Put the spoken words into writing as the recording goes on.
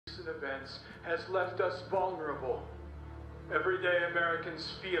recent events has left us vulnerable. Everyday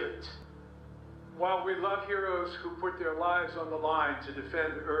Americans feel it. While we love heroes who put their lives on the line to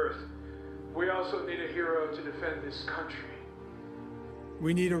defend Earth, we also need a hero to defend this country.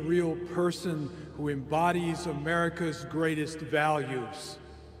 We need a real person who embodies America's greatest values.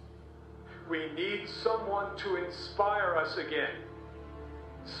 We need someone to inspire us again.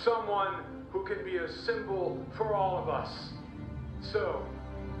 Someone who can be a symbol for all of us. So,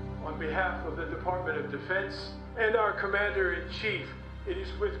 on behalf of the Department of Defense and our Commander-in-Chief, it is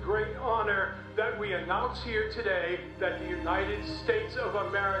with great honor that we announce here today that the United States of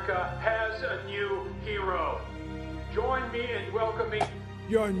America has a new hero. Join me in welcoming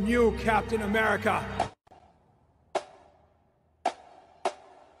your new Captain America.